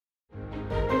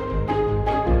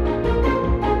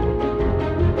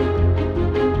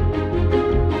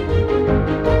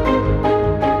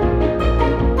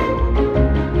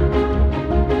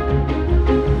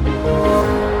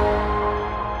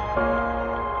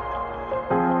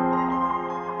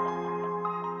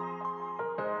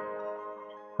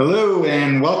Hello,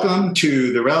 and welcome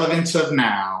to The Relevance of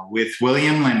Now with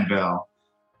William Linville.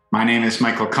 My name is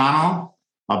Michael Connell.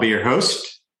 I'll be your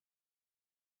host.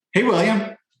 Hey,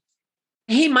 William.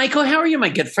 Hey, Michael. How are you, my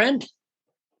good friend?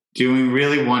 Doing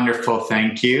really wonderful,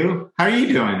 thank you. How are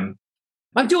you doing?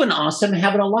 I'm doing awesome,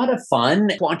 having a lot of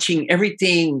fun, watching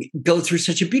everything go through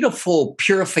such a beautiful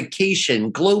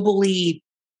purification globally,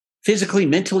 physically,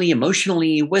 mentally,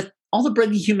 emotionally, with all the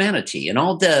bloody humanity and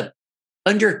all the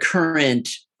undercurrent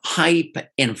hype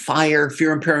and fire,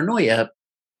 fear and paranoia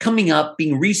coming up,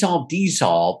 being resolved,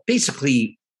 dissolved,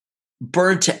 basically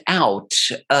burnt out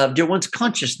of their one's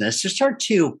consciousness to start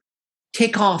to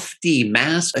take off the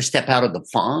mask, a step out of the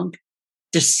fog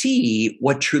to see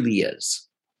what truly is.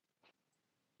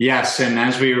 Yes, and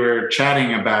as we were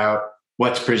chatting about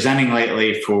what's presenting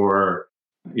lately for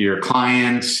your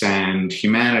clients and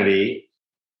humanity,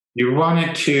 you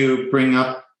wanted to bring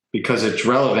up, because it's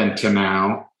relevant to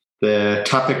now, the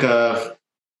topic of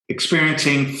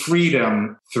experiencing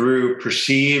freedom through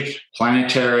perceived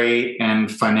planetary and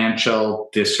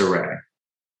financial disarray.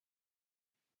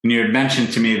 And you had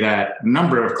mentioned to me that a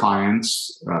number of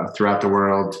clients throughout the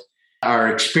world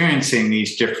are experiencing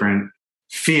these different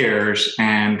fears,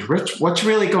 and what's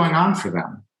really going on for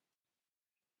them?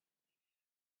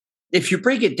 If you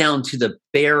break it down to the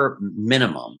bare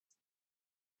minimum,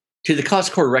 to the cause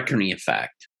core reckoning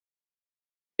effect,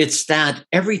 it's that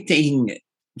everything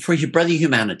for your brother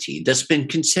humanity that's been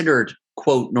considered,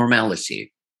 quote,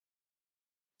 normalcy.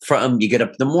 From you get up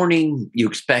in the morning, you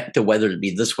expect the weather to be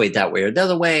this way, that way, or the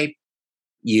other way.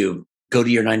 You go to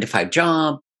your 9-to-5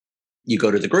 job, you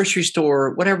go to the grocery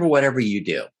store, whatever you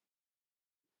do.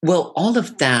 Well, all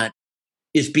of that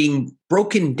is being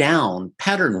broken down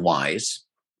pattern-wise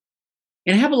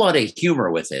and have a lot of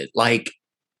humor with it. Like,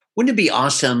 wouldn't it be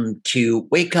awesome to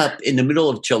wake up in the middle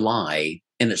of July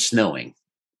and it's snowing?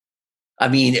 I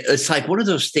mean, it's like one of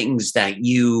those things that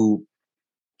you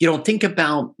don't think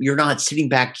about. You're not sitting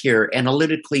back here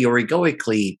analytically or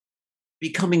egoically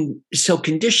becoming so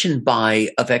conditioned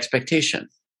of expectation.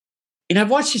 And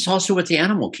I've watched this also with the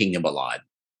animal kingdom a lot.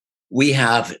 We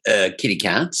have kitty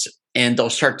cats, and they'll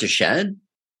start to shed.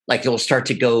 Like they'll start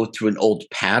to go through an old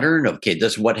pattern of, okay,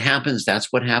 this is what happens,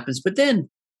 that's what happens. But then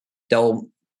they'll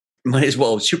might as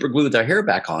well super glue their hair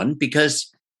back on,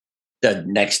 because the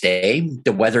next day,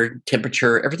 the weather,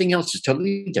 temperature, everything else is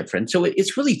totally different. So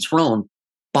it's really thrown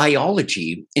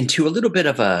biology into a little bit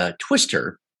of a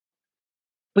twister,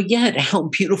 but yet how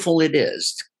beautiful it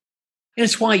is. And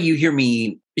it's why you hear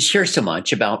me share so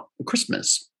much about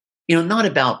Christmas. Not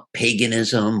about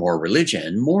paganism or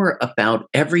religion, more about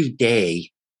every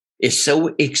day is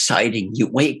so exciting. You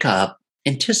wake up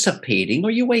anticipating,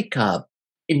 or you wake up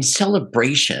in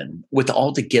celebration with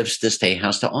all the gifts this day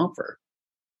has to offer.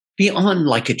 Beyond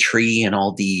like a tree and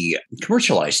all the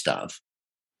commercialized stuff,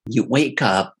 you wake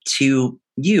up to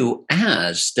you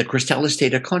as the crystalline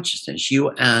state of consciousness,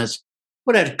 you as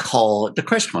what I'd call the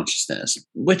Christ consciousness,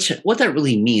 which what that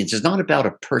really means is not about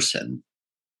a person.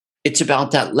 It's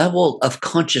about that level of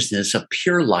consciousness of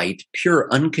pure light, pure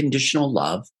unconditional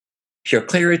love, pure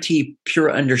clarity,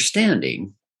 pure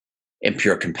understanding, and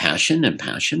pure compassion and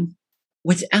passion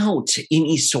without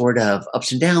any sort of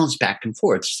ups and downs, back and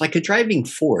forth. It's like a driving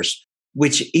force,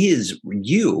 which is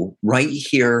you right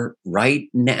here, right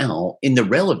now, in the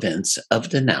relevance of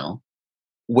the now,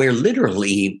 where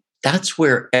literally that's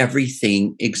where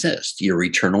everything exists. Your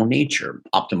eternal nature,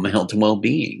 optimal health and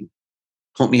well-being,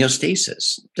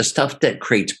 homeostasis, the stuff that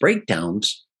creates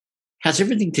breakdowns has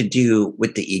everything to do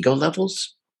with the ego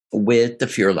levels, with the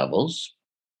fear levels,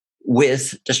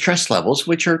 with the stress levels,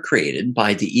 which are created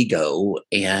by the ego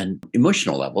and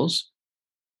emotional levels.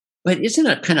 But isn't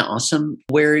it kind of awesome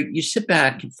where you sit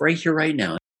back right here, right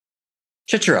now,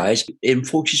 shut your eyes and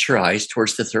focus your eyes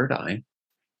towards the third eye,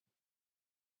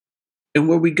 and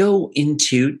where we go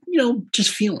into,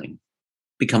 just feeling,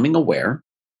 becoming aware.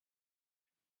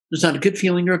 There's not a good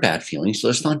feeling or a bad feeling, so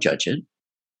let's not judge it.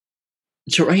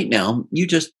 So right now, you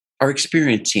just are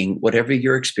experiencing whatever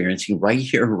you're experiencing right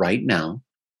here, right now.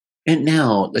 And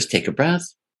now let's take a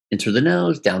breath in through the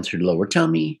nose, down through the lower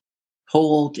tummy,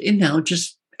 hold, and now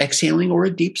just exhaling or a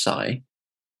deep sigh,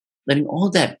 letting all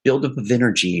that buildup of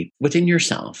energy within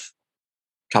yourself,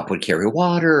 top would carry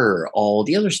water, all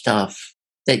the other stuff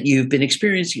that you've been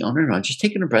experiencing on and on, just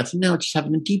taking a breath and now just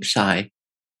having a deep sigh,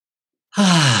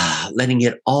 letting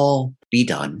it all be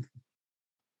done,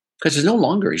 because it's no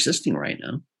longer existing right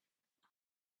now.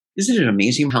 Isn't it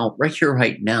amazing how right here,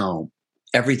 right now,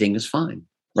 everything is fine?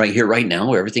 Right here, right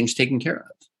now, everything's taken care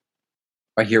of.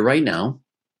 Right here, right now,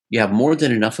 you have more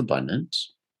than enough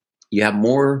abundance. You have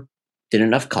more than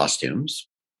enough costumes.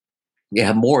 You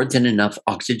have more than enough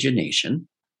oxygenation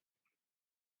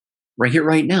right here,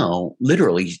 right now,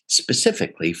 literally,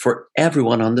 specifically for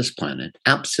everyone on this planet.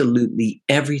 Absolutely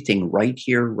everything right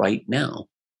here, right now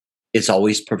is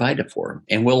always provided for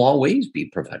and will always be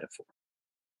provided for.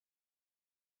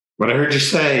 What I heard you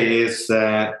say is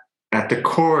that at the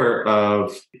core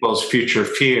of people's future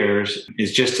fears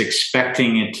is just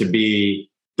expecting it to be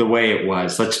the way it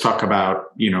was. Let's talk about,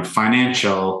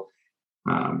 financial.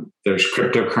 There's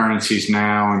cryptocurrencies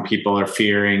now, and people are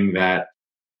fearing that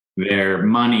their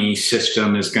money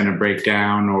system is going to break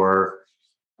down, or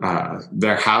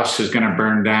their house is going to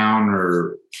burn down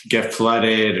or get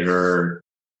flooded, or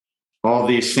all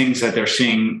these things that they're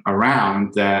seeing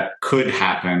around that could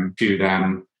happen to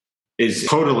them is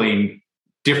totally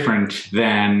different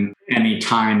than any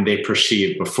time they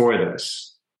perceived before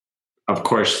this. Of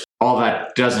course, all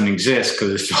that doesn't exist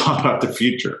because it's all about the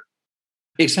future.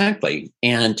 Exactly.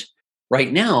 And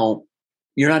right now,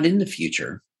 you're not in the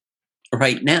future.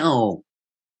 Right now,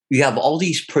 you have all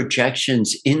these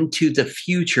projections into the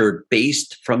future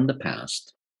based from the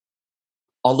past.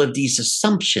 All of these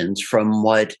assumptions from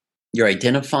what you're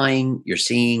identifying, you're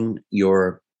seeing,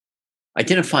 you're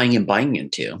identifying and buying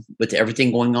into with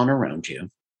everything going on around you,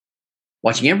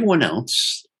 watching everyone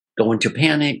else go into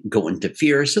panic, go into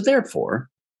fear. So therefore,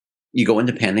 you go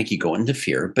into panic, you go into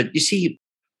fear. But you see,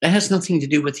 that has nothing to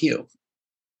do with you.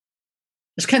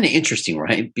 It's kind of interesting,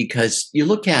 right? Because you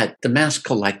look at the mass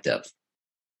collective.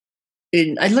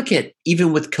 And I look at,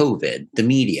 even with COVID, the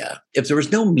media. If there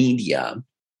was no media,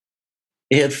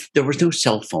 if there was no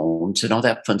cell phones and all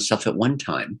that fun stuff at one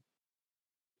time,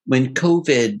 when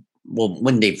COVID,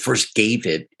 when they first gave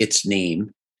it its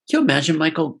name, can you imagine,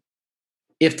 Michael,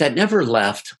 if that never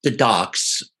left the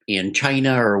docks in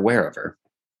China or wherever?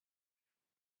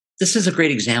 This is a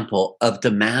great example of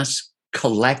the mass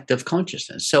collective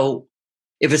consciousness. So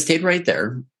if it stayed right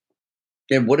there,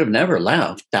 it would have never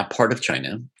left that part of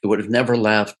China. It would have never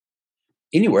left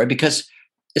anywhere, because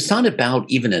it's not about,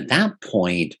 even at that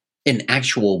point, an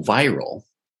actual viral.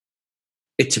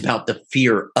 It's about the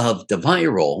fear of the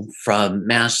viral from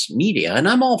mass media. And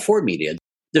I'm all for media.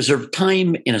 There's a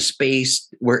time in a space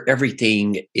where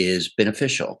everything is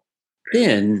beneficial.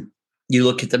 Then you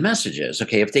look at the messages.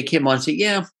 Okay, if they came on and say,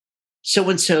 yeah,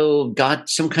 so-and-so got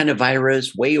some kind of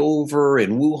virus way over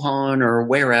in Wuhan or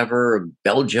wherever,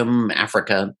 Belgium,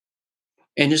 Africa.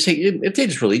 And just say, if they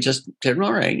just really just said,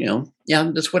 all right,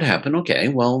 yeah, that's what happened. Okay,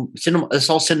 well,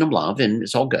 let's all send them love and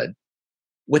it's all good.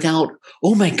 Without,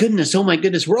 oh my goodness,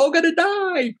 we're all going to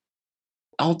die.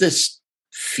 All this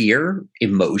fear,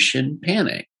 emotion,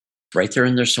 panic, right there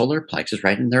in their solar plexus,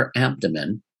 right in their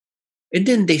abdomen. And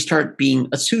then they start being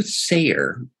a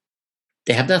soothsayer.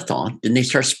 They have that thought, then they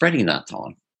start spreading that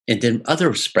thought. And then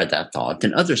others spread that thought,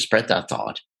 then others spread that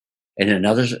thought. And then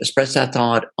others spreads that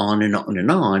thought on and on and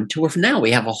on, to where now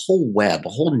we have a whole web, a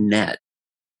whole net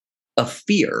of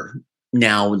fear.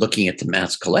 Now looking at the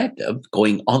mass collective,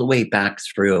 going all the way back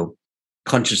through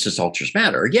consciousness alters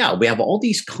matter. Yeah, we have all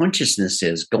these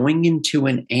consciousnesses going into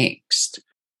an angst.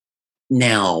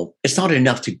 Now, it's not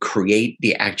enough to create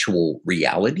the actual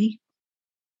reality,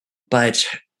 but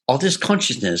all this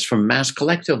consciousness from mass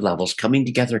collective levels coming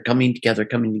together,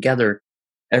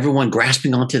 everyone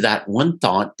grasping onto that one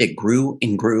thought that grew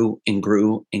and grew and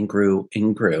grew and grew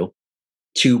and grew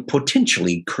to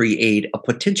potentially create a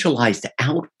potentialized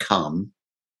outcome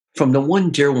from the one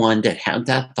dear one that had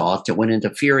that thought that went into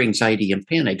fear, anxiety, and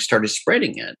panic, started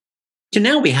spreading it. So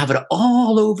now we have it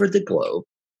all over the globe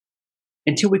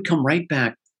until we come right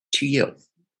back to you.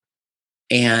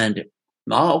 And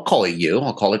I'll call it you.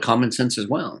 I'll call it common sense as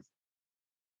well.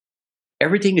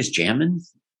 Everything is jamming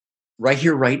right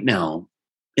here, right now,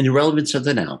 in the relevance of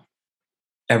the now.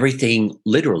 Everything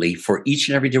literally for each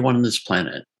and every dear one on this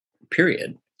planet,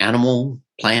 period. Animal,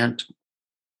 plant,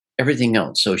 everything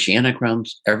else, oceanic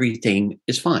realms, everything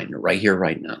is fine right here,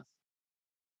 right now.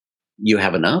 You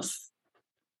have enough.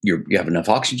 You have enough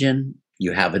oxygen.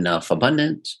 You have enough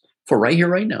abundance for right here,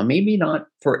 right now. Maybe not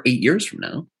for 8 years from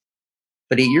now,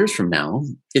 but 8 years from now,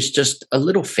 it's just a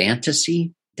little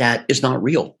fantasy that is not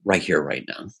real right here, right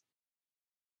now.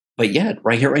 But yet,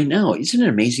 right here, right now, isn't it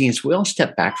amazing as we all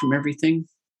step back from everything,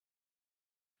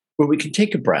 where we can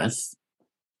take a breath,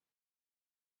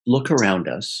 look around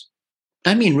us.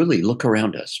 I mean, really look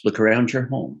around us. Look around your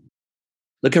home.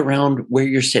 Look around where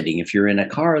you're sitting. If you're in a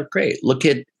car, great. Look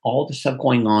at all the stuff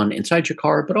going on inside your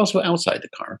car, but also outside the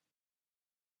car.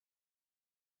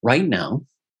 Right now,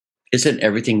 isn't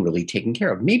everything really taken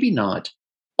care of? Maybe not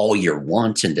all your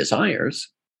wants and desires,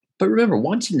 but remember,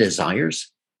 wants and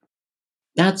desires,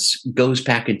 that goes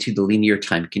back into the linear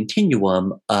time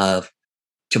continuum of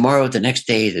tomorrow, the next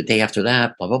day, the day after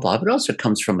that, blah, blah, blah. But it also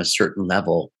comes from a certain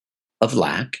level of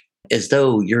lack, as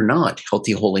though you're not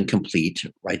healthy, whole, and complete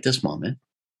right this moment.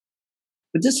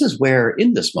 But this is where,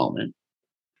 in this moment,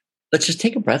 let's just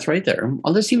take a breath right there.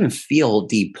 Or let's even feel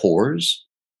the pores,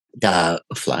 the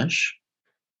flesh,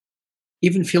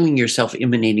 even feeling yourself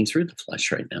emanating through the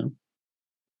flesh right now.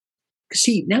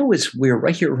 See, now is we're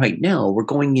right here, right now, we're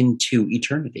going into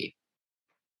eternity,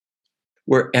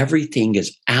 where everything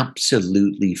is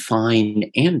absolutely fine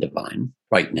and divine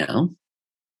right now.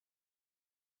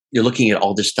 You're looking at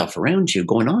all this stuff around you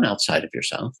going on outside of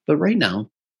yourself. But right now,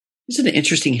 isn't it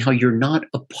interesting how you're not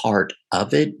a part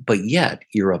of it, but yet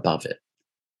you're above it?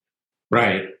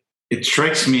 Right. It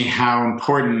strikes me how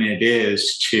important it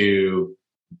is to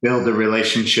build a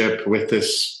relationship with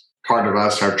this part of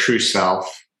us, our true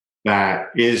self, that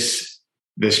is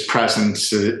this presence,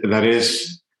 that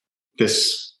is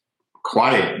this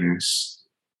quietness.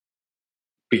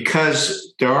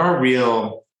 Because there are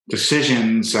real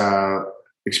decisions,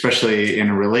 especially in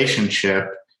a relationship,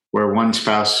 where one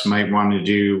spouse might want to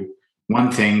do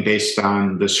one thing based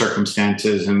on the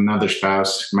circumstances, and another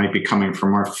spouse might be coming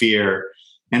from more fear.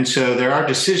 And so there are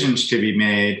decisions to be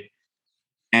made,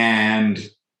 and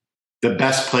the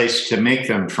best place to make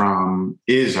them from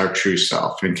is our true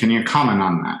self. And can you comment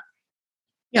on that?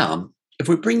 Yeah. If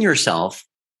we bring yourself,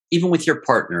 even with your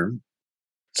partner,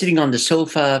 sitting on the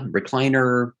sofa,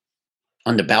 recliner,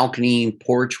 on the balcony,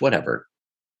 porch, whatever,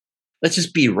 let's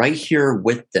just be right here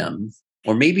with them,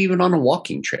 or maybe even on a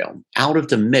walking trail, out of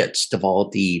the midst of all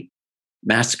the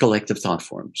mass collective thought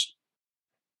forms,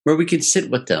 where we can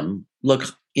sit with them, look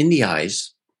in the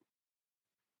eyes,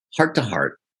 heart to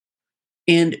heart,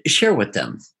 and share with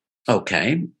them,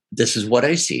 okay, this is what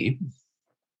I see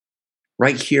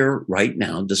right here, right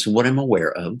now. This is what I'm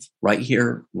aware of right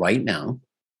here, right now.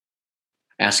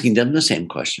 Asking them the same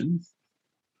question,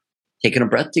 taking a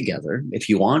breath together. If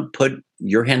you want, put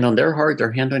your hand on their heart,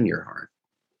 their hand on your heart.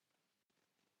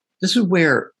 This is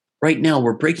where right now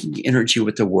we're breaking energy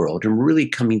with the world and really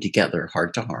coming together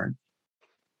heart to heart,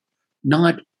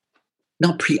 not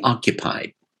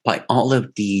preoccupied by all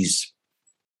of these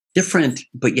different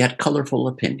but yet colorful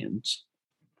opinions.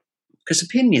 Because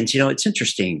opinions, it's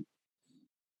interesting.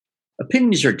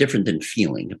 Opinions are different than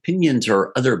feeling. Opinions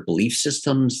are other belief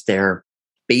systems. They're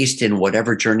based in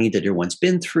whatever journey that everyone's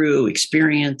been through,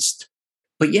 experienced,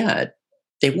 but yet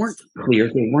they weren't clear,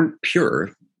 they weren't pure.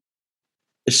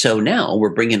 So now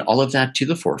we're bringing all of that to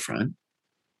the forefront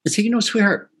and say,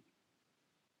 sweetheart,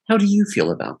 how do you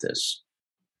feel about this?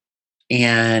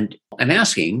 And I'm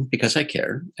asking because I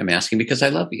care. I'm asking because I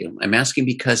love you. I'm asking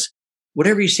because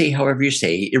whatever you say, however you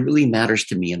say, it really matters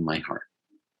to me in my heart.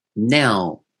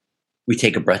 Now we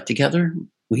take a breath together.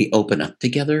 We open up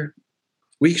together.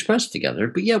 We express together.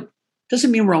 But yeah,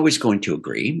 doesn't mean we're always going to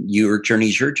agree. Your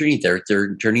journey's your journey.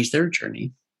 Their journey's their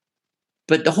journey.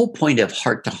 But the whole point of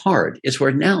heart to heart is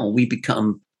where now we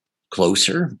become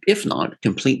closer, if not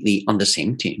completely on the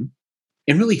same team,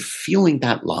 and really feeling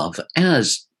that love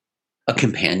as a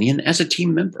companion, as a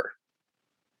team member.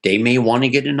 They may want to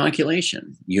get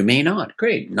inoculation. You may not.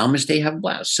 Great. Namaste, have a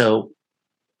blast. So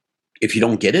if you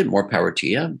don't get it, more power to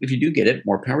you. If you do get it,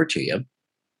 more power to you.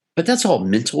 But that's all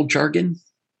mental jargon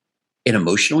and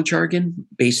emotional jargon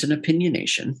based on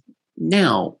opinionation.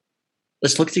 Now,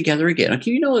 let's look together again.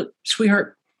 Okay,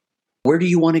 sweetheart, where do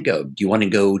you want to go? Do you want to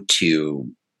go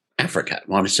to Africa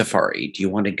on a safari? Do you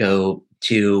want to go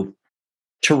to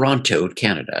Toronto,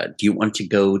 Canada? Do you want to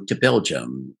go to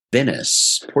Belgium,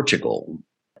 Venice, Portugal?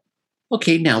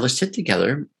 Okay, now let's sit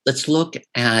together. Let's look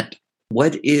at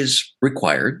what is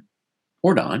required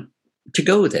or not to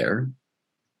go there.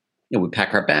 We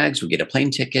pack our bags, we get a plane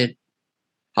ticket,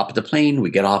 hop at the plane, we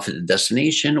get off at the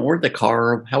destination or the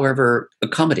car, however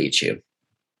accommodates you.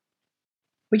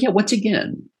 But yeah, once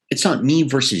again, it's not me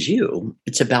versus you.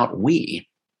 It's about we.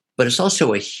 But it's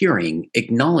also a hearing,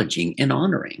 acknowledging, and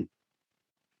honoring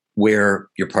where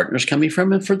your partner's coming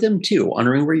from, and for them too,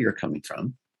 honoring where you're coming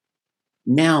from.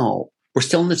 Now, we're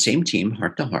still in the same team,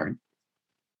 heart to heart.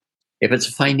 If it's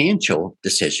a financial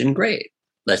decision, great.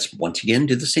 Let's once again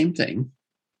do the same thing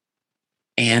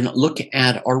and look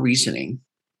at our reasoning.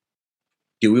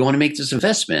 Do we want to make this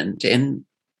investment? And,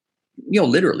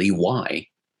 literally, why?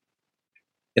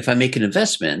 If I make an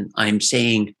investment, I'm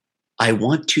saying I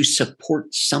want to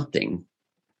support something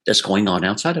that's going on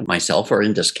outside of myself, or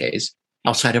in this case,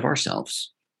 outside of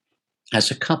ourselves as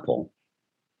a couple.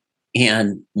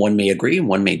 And one may agree and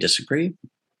one may disagree.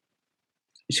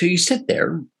 So you sit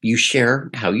there, you share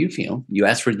how you feel, you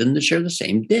ask for them to share the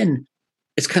same. Then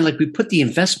it's kind of like we put the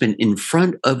investment in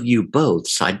front of you both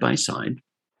side by side.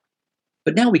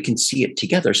 But now we can see it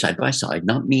together side by side,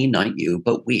 not me, not you,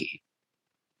 but we.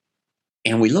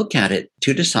 And we look at it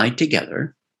to decide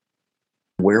together,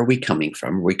 where are we coming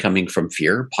from? Are we coming from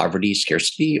fear, poverty,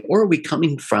 scarcity, or are we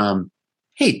coming from,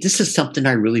 hey, this is something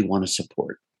I really want to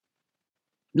support?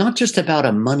 Not just about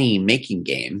a money making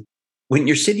game. When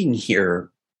you're sitting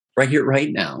here,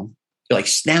 right now, you're like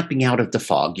snapping out of the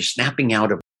fog. You're snapping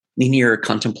out of linear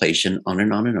contemplation, on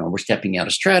and on and on. We're stepping out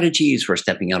of strategies. We're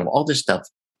stepping out of all this stuff.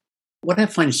 What I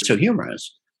find so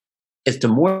humorous is the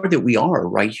more that we are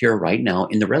right here, right now,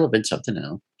 in the relevance of the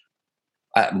now,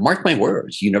 mark my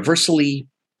words, universally,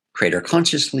 creator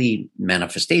consciously,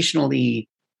 manifestationally,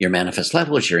 your manifest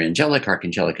levels, your angelic,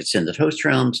 archangelic, ascended host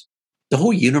realms, the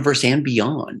whole universe and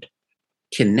beyond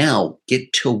can now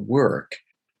get to work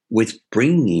with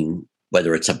bringing,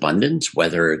 whether it's abundance,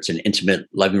 whether it's an intimate,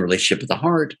 loving relationship with the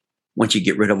heart, once you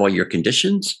get rid of all your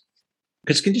conditions,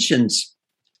 because conditions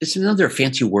is another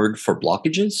fancy word for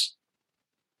blockages.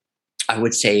 I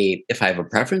would say if I have a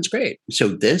preference, great. So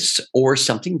this or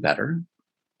something better,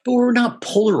 but we're not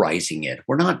polarizing it.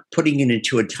 We're not putting it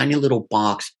into a tiny little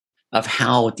box of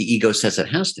how the ego says it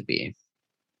has to be.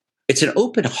 It's an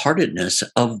open-heartedness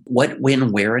of what,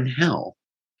 when, where, and how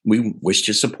we wish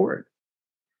to support.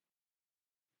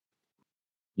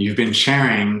 You've been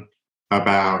sharing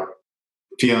about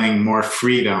feeling more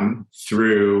freedom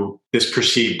through this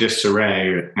perceived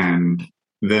disarray and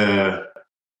the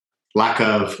lack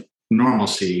of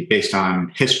normalcy based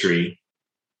on history.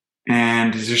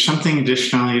 And is there something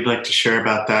additional you'd like to share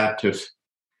about that to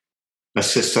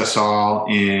assist us all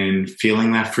in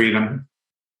feeling that freedom?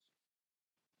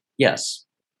 Yes.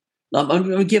 I'm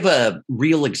going to give a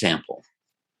real example.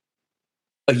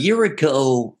 A year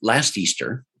ago, last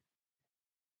Easter,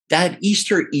 that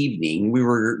Easter evening, we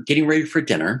were getting ready for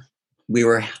dinner. We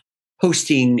were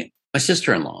hosting my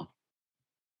sister-in-law.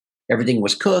 Everything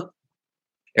was cooked.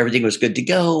 Everything was good to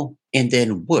go. And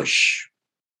then whoosh,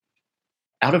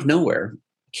 out of nowhere,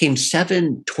 came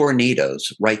 7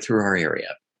 tornadoes right through our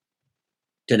area.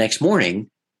 The next morning,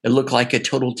 it looked like a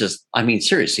total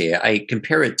seriously, I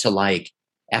compare it to like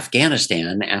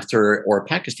Afghanistan or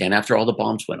Pakistan after all the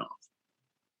bombs went off.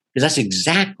 Because that's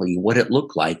exactly what it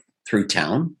looked like through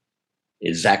town.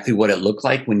 Exactly what it looked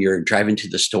like when you're driving to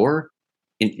the store.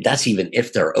 And that's even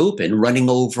if they're open, running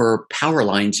over power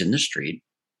lines in the street.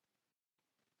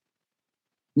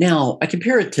 Now, I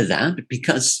compare it to that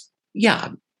because,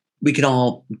 we can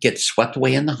all get swept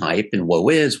away in the hype and woe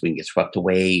is. We can get swept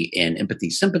away in empathy,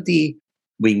 sympathy.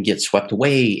 We can get swept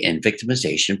away in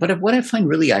victimization. But what I find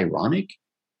really ironic,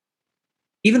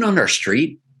 even on our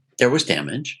street, there was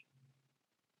damage.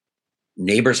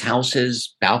 Neighbors'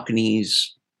 houses,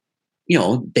 balconies,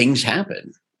 things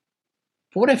happen.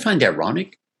 But what I find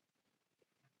ironic,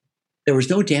 there was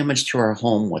no damage to our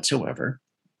home whatsoever.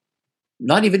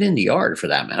 Not even in the yard, for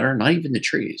that matter, not even the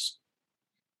trees.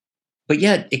 But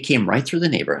yet, it came right through the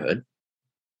neighborhood.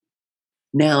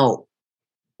 Now,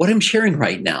 what I'm sharing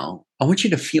right now, I want you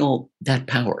to feel that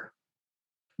power.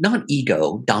 Not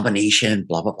ego, domination,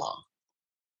 blah, blah, blah.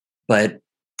 But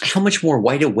how much more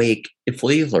wide awake and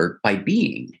fully alert by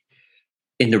being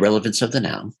in the relevance of the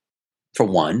now. For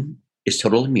one, is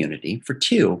total immunity. For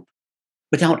two,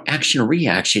 without action or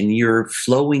reaction, you're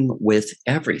flowing with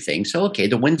everything. So, okay,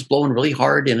 the wind's blowing really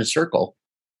hard in a circle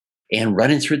and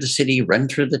running through the city, running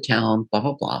through the town, blah,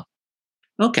 blah, blah.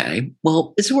 Okay,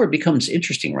 well, this is where it becomes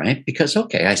interesting, right? Because,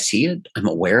 okay, I see it. I'm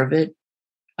aware of it.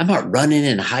 I'm not running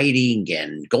and hiding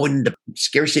and going into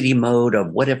scarcity mode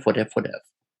of what if,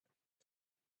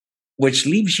 which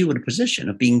leaves you in a position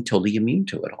of being totally immune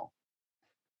to it all.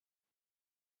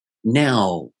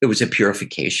 Now, it was a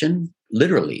purification,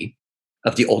 literally,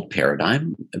 of the old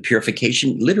paradigm, a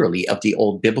purification, literally, of the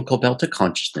old biblical belt of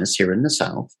consciousness here in the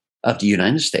South of the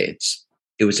United States.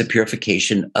 It was a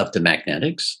purification of the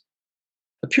magnetics,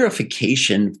 a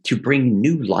purification to bring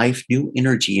new life, new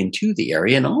energy into the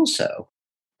area. And also,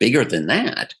 bigger than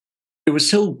that, it was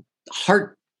so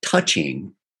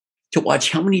heart-touching to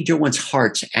watch how many dear ones'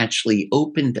 hearts actually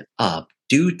opened up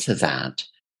due to that.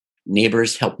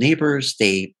 Neighbors help neighbors.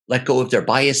 They let go of their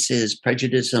biases,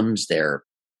 prejudices, their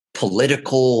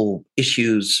political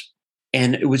issues.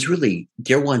 And it was really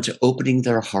dear ones opening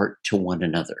their heart to one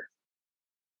another.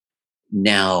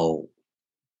 Now,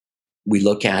 we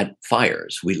look at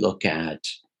fires. We look at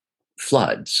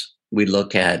floods. We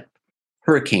look at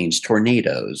hurricanes,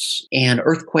 tornadoes, and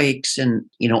earthquakes, and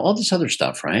all this other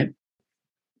stuff, right?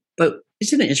 But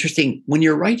isn't it interesting when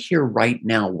you're right here, right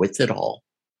now with it all,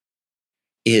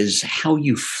 is how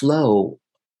you flow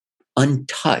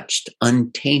untouched,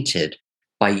 untainted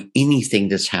by anything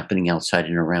that's happening outside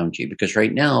and around you. Because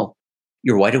right now,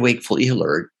 You're wide awake, fully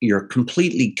alert. You're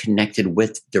completely connected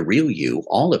with the real you,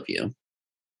 all of you.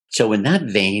 So in that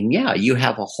vein, yeah, you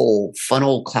have a whole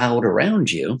funnel cloud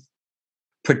around you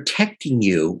protecting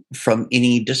you from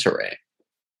any disarray.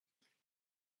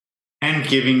 And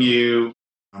giving you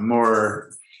a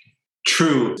more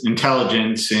true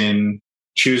intelligence in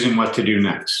choosing what to do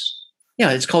next.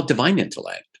 Yeah, it's called divine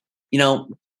intellect.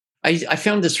 I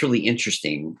found this really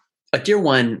interesting. A dear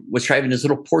one was driving his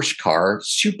little Porsche car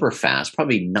super fast,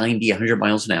 probably 90, 100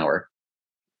 miles an hour,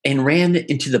 and ran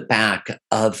into the back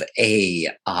of a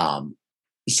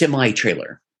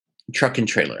semi-trailer, truck and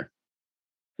trailer.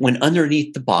 Went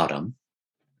underneath the bottom,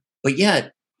 but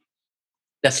yet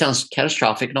that sounds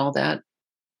catastrophic and all that.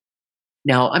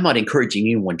 Now, I'm not encouraging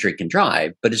anyone to drink and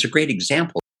drive, but it's a great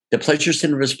example. The pleasure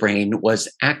center of his brain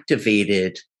was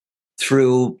activated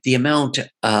through the amount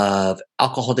of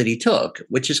alcohol that he took,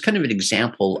 which is kind of an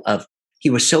example of he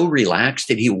was so relaxed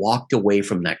that he walked away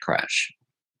from that crash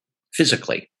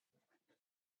physically.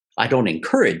 I don't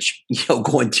encourage,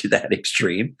 going to that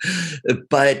extreme,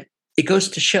 but it goes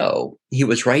to show he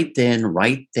was right then,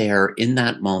 right there in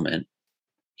that moment.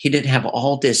 He didn't have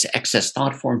all this excess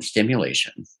thought form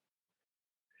stimulation.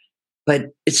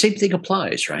 But the same thing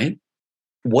applies, right?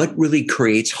 What really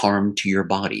creates harm to your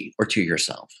body or to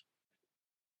yourself?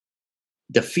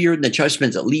 The fear and the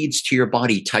judgment that leads to your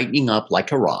body tightening up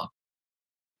like a rock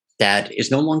that is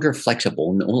no longer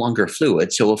flexible, no longer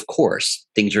fluid. So, of course,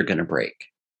 things are going to break.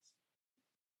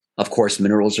 Of course,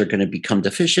 minerals are going to become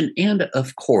deficient. And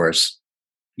of course,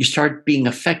 you start being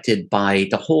affected by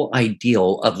the whole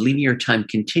ideal of linear time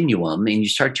continuum, and you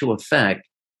start to affect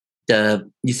the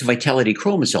youth vitality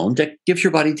chromosome that gives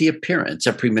your body the appearance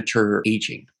of premature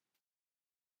aging.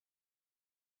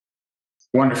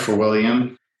 Wonderful,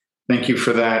 William. Thank you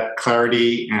for that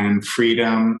clarity and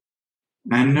freedom,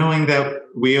 and knowing that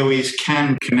we always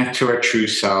can connect to our true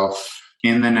self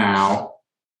in the now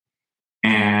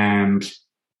and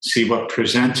see what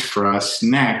presents for us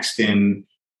next in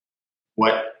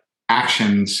what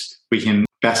actions we can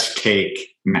best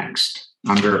take next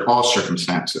under all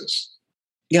circumstances.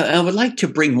 Yeah, I would like to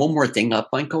bring one more thing up,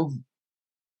 Michael,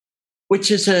 which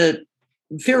is a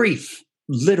very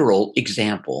literal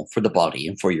example for the body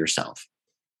and for yourself.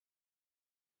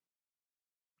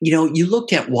 You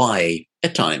look at why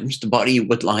at times the body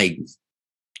would like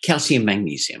calcium,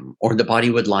 magnesium, or the body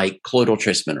would like colloidal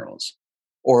trace minerals,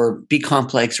 or B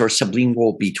complex or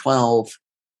sublingual B12,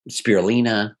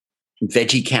 spirulina,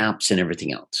 veggie caps, and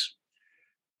everything else.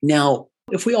 Now,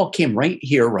 if we all came right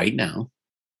here, right now,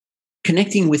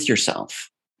 connecting with yourself,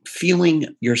 feeling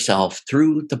yourself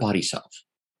through the body self,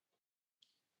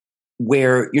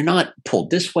 where you're not pulled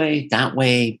this way, that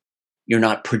way, you're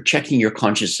not projecting your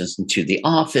consciousness into the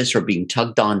office or being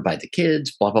tugged on by the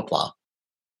kids, blah, blah, blah.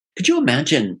 Could you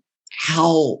imagine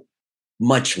how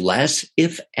much less,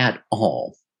 if at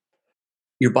all,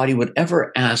 your body would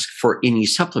ever ask for any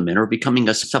supplement or becoming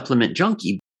a supplement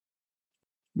junkie?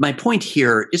 My point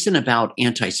here isn't about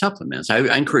anti-supplements. I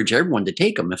encourage everyone to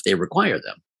take them if they require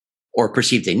them or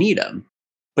perceive they need them.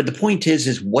 But the point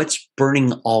is what's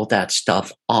burning all that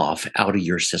stuff off out of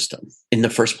your system in the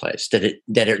first place, that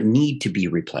it need to be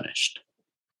replenished?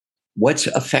 What's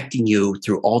affecting you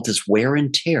through all this wear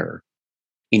and tear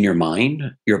in your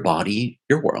mind, your body,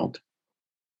 your world,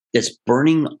 that's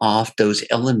burning off those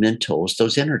elementals,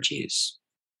 those energies,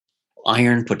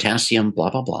 iron, potassium, blah,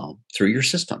 blah, blah, through your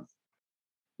system?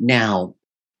 Now,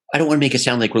 I don't want to make it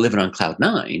sound like we're living on cloud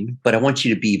nine, but I want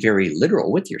you to be very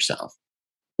literal with yourself.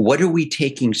 What are we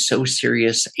taking so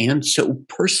serious and so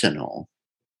personal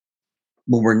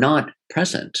when we're not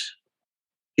present?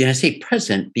 And I say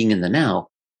present, being in the now,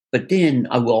 but then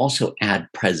I will also add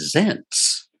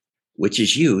presence, which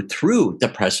is you through the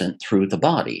present, through the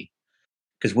body.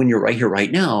 Because when you're right here,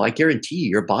 right now, I guarantee you,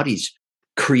 your body's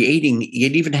creating,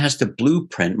 it even has the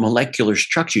blueprint, molecular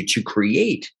structure to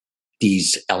create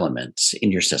these elements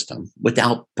in your system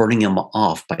without burning them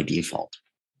off by default.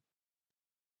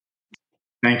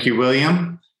 Thank you,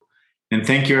 William. And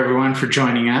thank you, everyone, for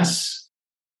joining us.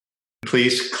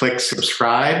 Please click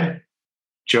subscribe.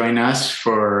 Join us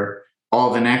for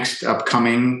all the next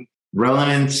upcoming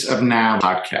Relevance of Now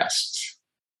podcasts.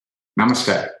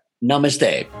 Namaste.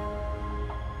 Namaste.